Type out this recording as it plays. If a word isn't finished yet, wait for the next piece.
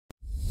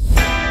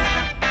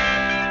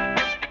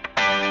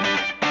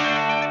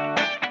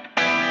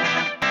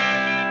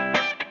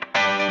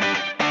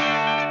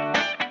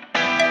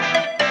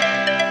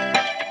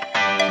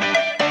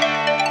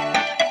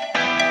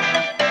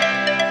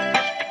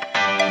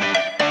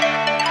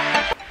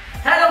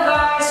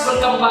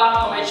welcome back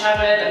to my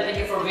channel and thank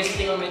you for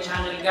visiting on my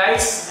channel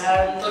guys.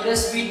 And to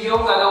this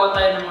video, gagawa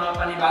tayo ng mga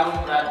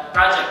panibagong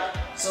project.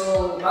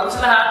 So, bago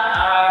sa lahat,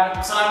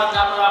 salamat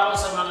nga pala ako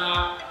sa mga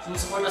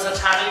sumusuporta sa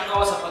channel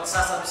ko, sa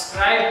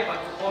pagsasubscribe,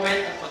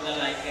 pag-comment at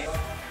pag-like.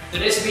 To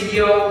this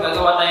video,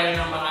 gagawa tayo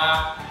ng mga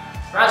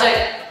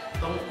project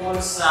tungkol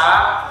sa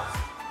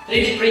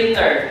 3D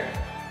printer.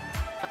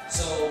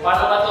 So,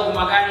 paano ba ito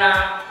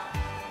gumagana?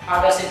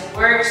 How does it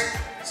work?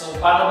 So,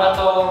 paano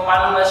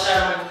ba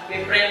siya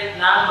mag-print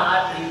ng mga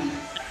 3D?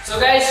 So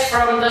guys,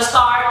 from the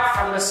start,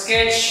 from the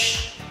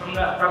sketch, from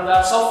the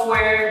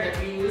software that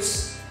we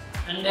use,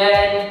 and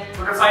then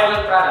for the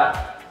final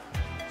product.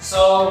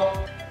 So,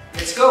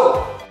 let's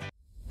go!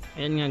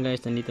 Ayan nga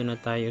guys, nandito na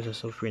tayo sa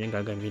software na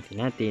gagamitin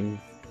natin.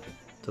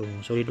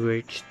 Itong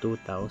SolidWorks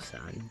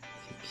 2016.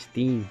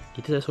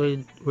 Dito sa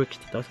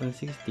SolidWorks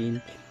 2016,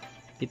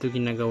 dito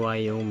ginagawa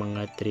yung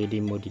mga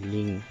 3D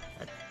modeling.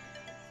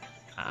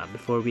 At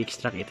before we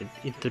extract it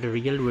into the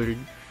real world,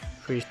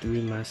 first we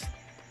must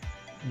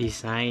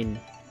design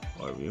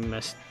or we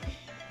must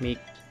make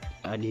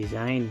a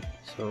design.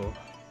 So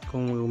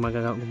kung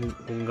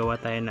gawa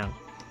tayo ng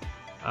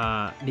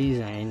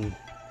design,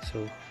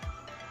 so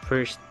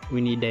first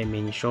we need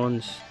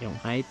dimensions, yung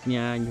height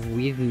niya, yung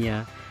width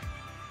niya,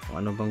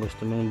 kung ano bang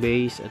gusto mong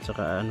base, at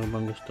saka ano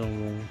bang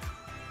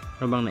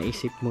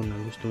naisip mo na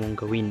gusto mong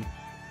gawin,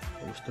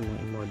 gusto mong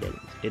i-model.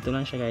 Dito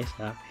lang siya guys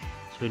sa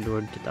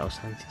SolidWorks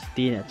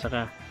 2016, at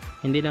saka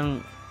hindi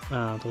lang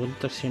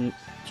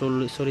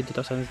Solid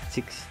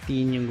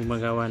 2016 yung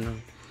gumagawa ng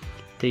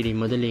 3D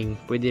modeling,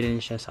 pwede rin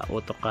siya sa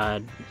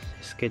AutoCAD,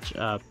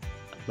 SketchUp,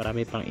 at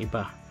marami pang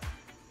iba,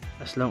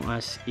 as long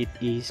as it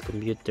is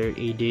computer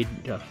aided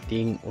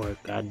drafting or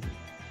CAD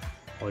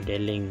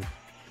modeling.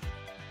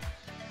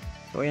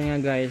 So ayan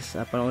nga guys,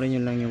 panoorin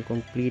nyo lang yung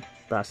complete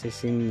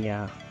processing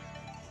niya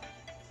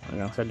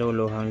hanggang sa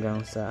dulo,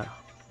 hanggang sa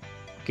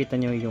kita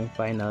nyo yung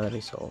final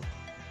result.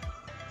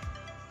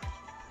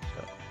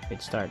 So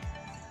let's start.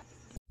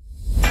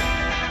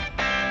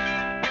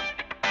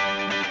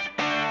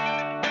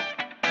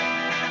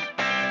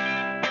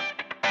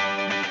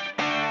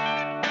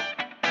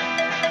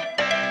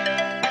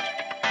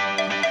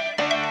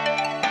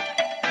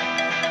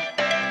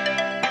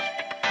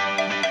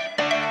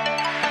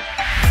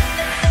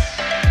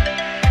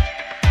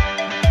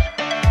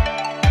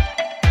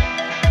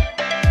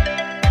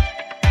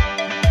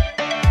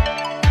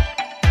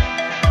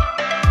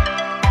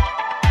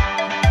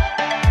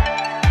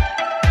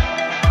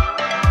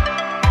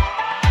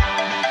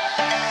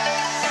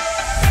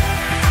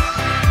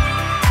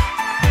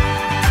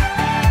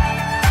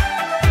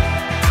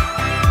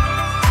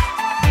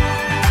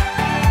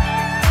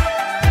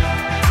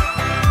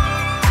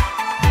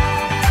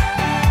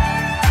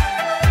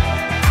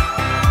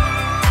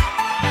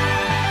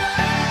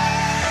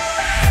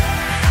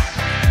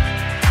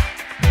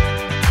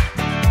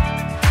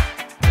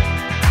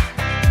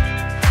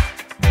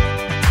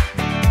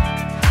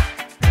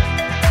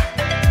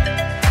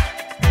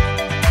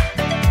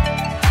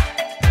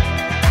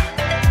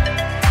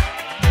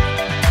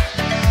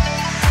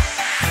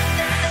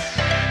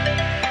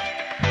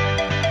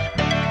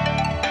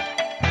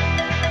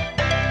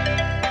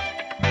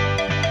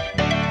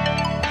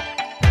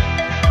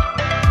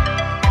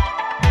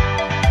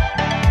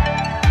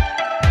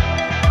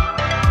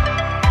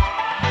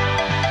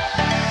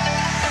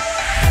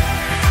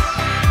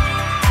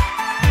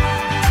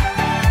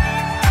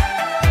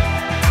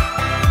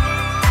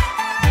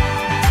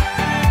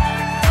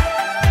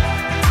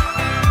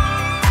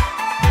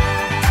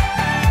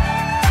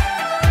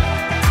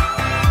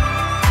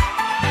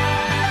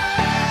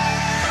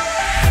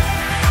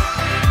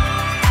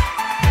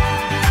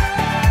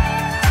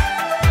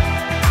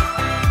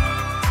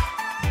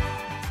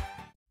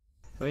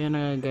 So ayan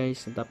na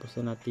guys, natapos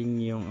na natin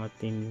yung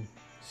ating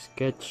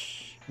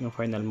sketch, yung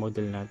final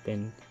model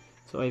natin.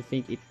 So I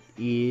think it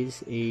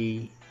is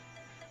a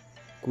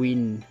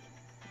queen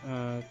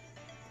on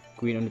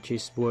the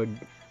chessboard.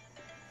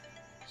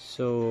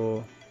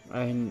 So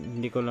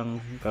hindi ko lang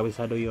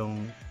kabisado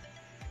yung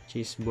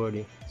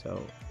chessboard eh.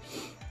 So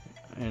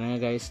ayan na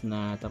guys,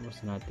 natapos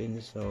natin.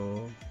 So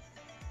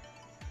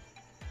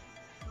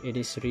it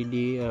is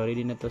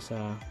ready na to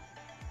sa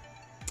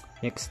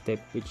next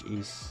step, which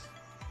is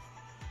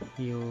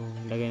yung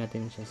lagay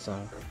natin siya sa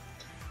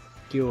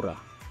Cura,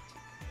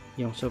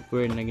 yung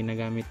software na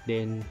ginagamit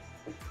din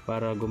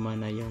para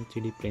gumana yung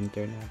 3D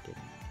printer natin.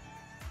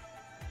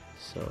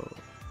 So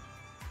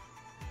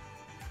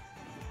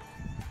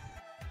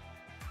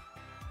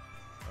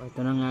ito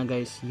na nga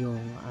guys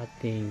yung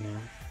ating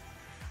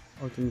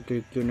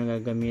Cura na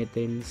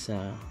gagamitin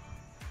sa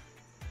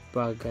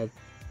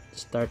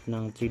pag-start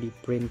ng 3D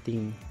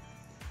printing.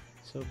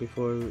 So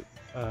before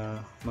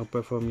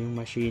mag-perform yung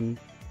machine,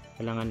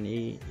 kailangan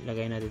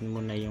ilagay natin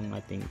muna yung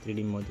ating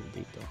 3D model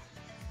dito.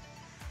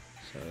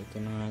 So ito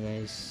na nga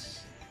guys,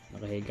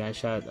 nakahiga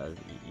siya, at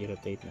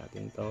i-rotate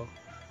natin to.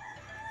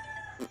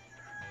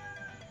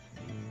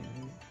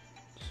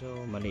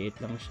 So maliit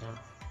lang siya.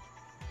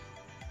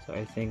 So So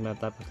I think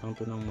natapos lang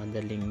to ng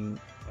madaling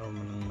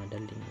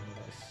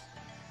oras.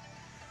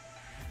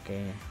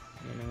 Okay,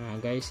 yun na nga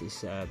guys,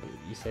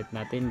 iset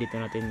natin, dito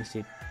natin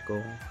iset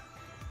kung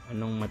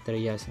anong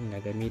materials ang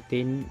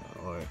gagamitin,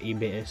 or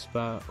ABS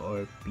pa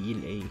or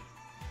PLA.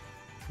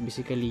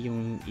 Basically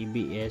yung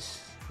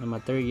ABS na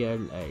material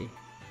ay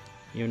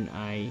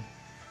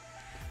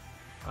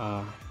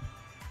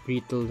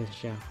brittle na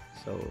siya,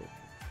 so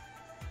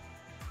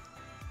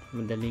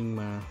madaling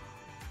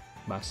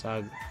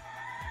mabasag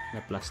na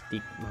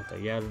plastic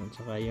material. At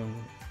saka yung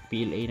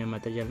PLA na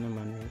material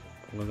naman,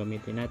 kung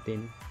gagamitin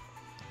natin,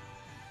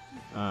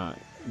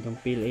 yung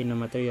PLA na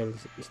material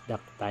is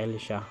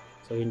ductile siya,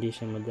 so hindi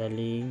siya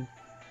madaling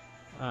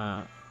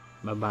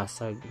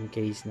mabasag in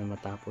case na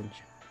matapon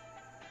siya.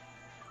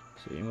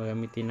 So yung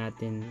gagamitin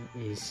natin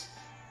is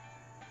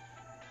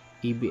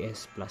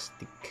ABS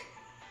plastic,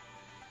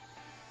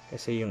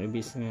 kasi yung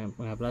ABS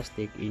nga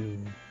plastic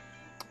in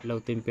low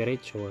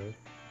temperature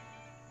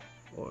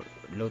or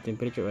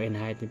in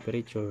high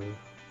temperature,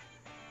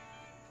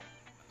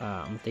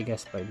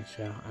 matigas pa rin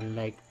siya,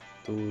 unlike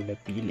to the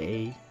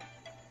PLA.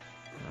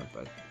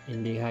 Pag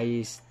hindi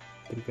highest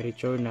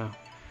temperature na,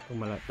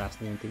 kung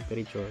malataas na yung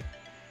temperature,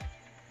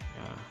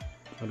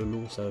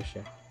 malulusaw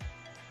siya.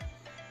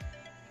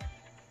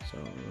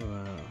 So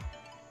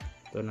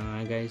ito na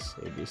nga guys,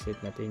 i-set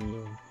natin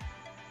yung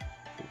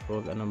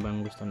default, ano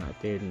bang gusto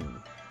natin,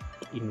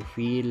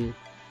 infill,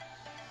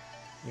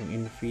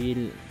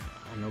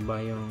 ano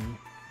ba yung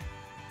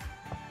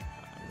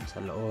sa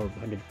loob,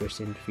 100%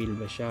 fill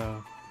ba siya,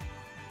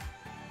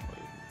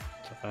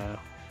 saka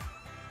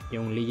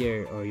yung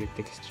layer or yung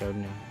texture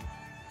na.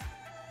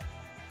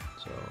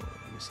 So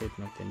set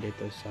natin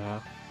dito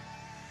sa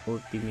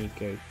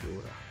Ultimaker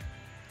Cura.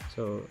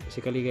 So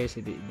basically guys,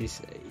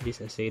 this is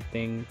a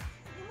setting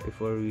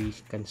before we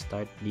can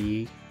start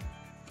the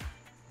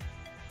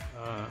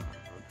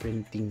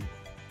printing.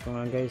 So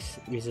nga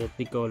guys, we set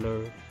the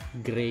color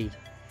gray,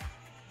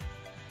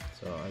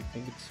 so I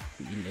think it's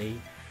PLA.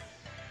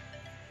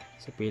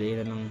 So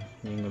PLA na lang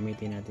yung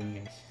gamitin natin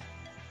guys.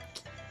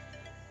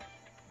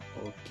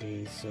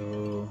 Okay, so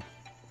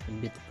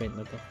bit print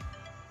na to.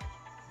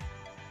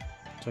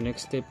 So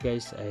next step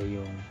guys ay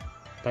yung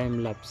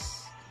time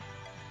lapse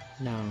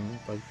ng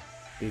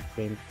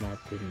pag-print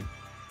natin.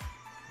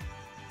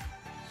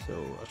 So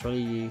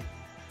actually,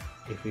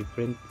 if we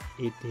print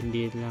it,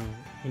 hindi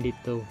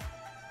to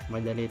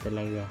madali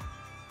talaga.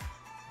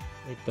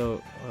 Ito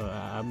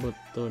aabot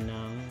to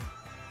ng,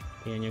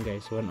 tingnan nyo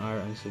guys, 1 hour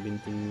and 17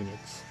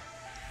 minutes.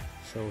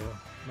 So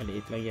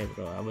maliit lang yan,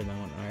 pero aabot ng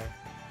 1 hour.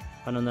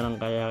 Ano na lang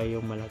kaya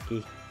yung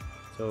malaki?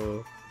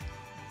 So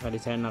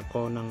nag-design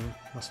ako ng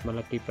mas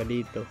malaki pa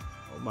dito,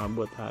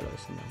 umabot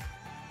halos ng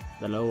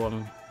 2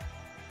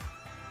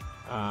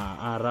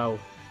 araw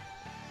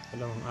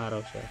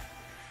siya.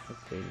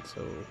 Okay,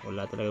 so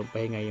wala talagang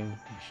pahinga yung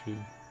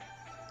machine.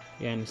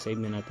 Yan, save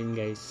na natin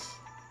guys.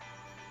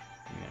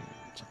 Yan,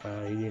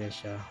 tsaka ready na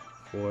siya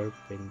for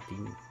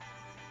printing.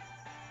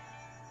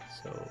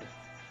 So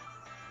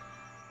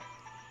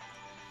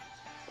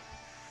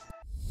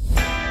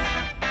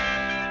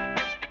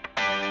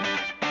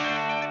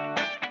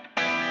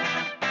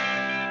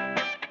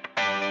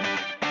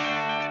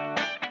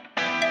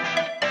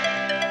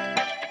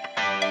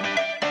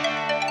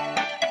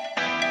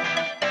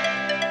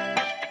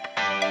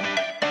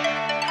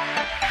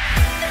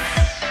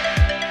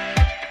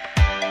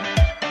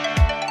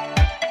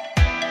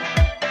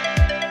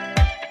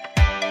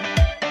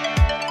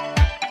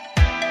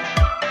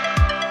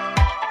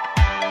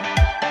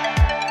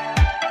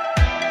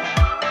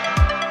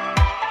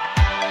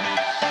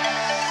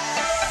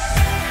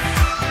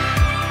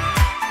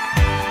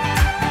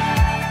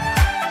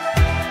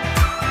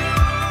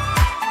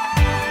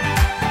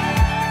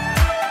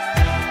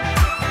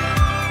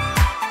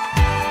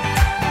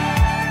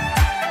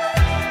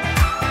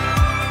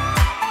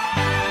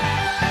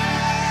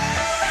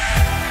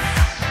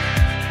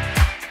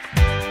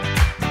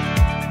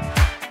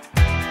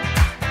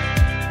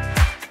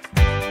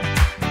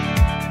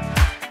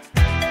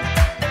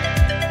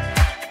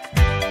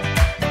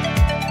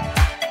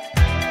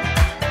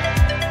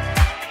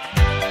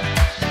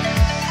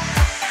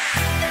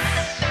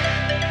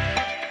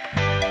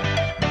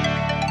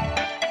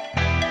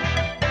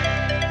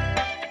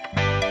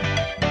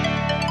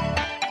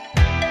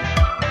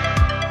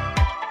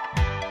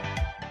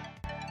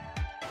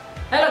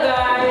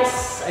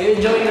Are you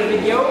enjoying the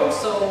video?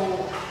 So,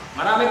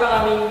 marami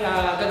pa kaming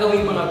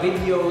gagawin mga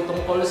video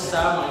tungkol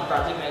sa mga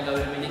project na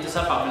gagawin namin dito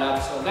sa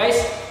Fablab. So guys,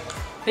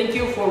 thank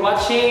you for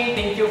watching,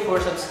 thank you for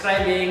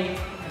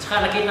subscribing. At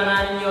saka nakita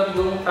na ninyo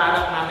yung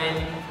product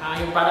namin,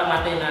 yung product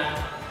natin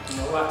na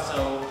ginawa.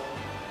 So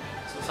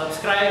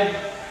subscribe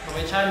to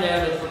my channel,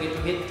 don't forget to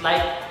hit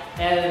like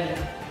and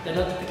the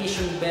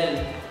notification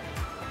bell.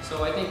 So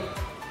I think,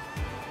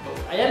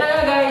 ayan na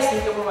nga guys,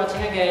 thank you for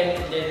watching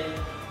again. And then,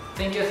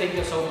 thank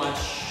you so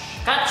much.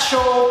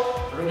 Cacho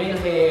Ronel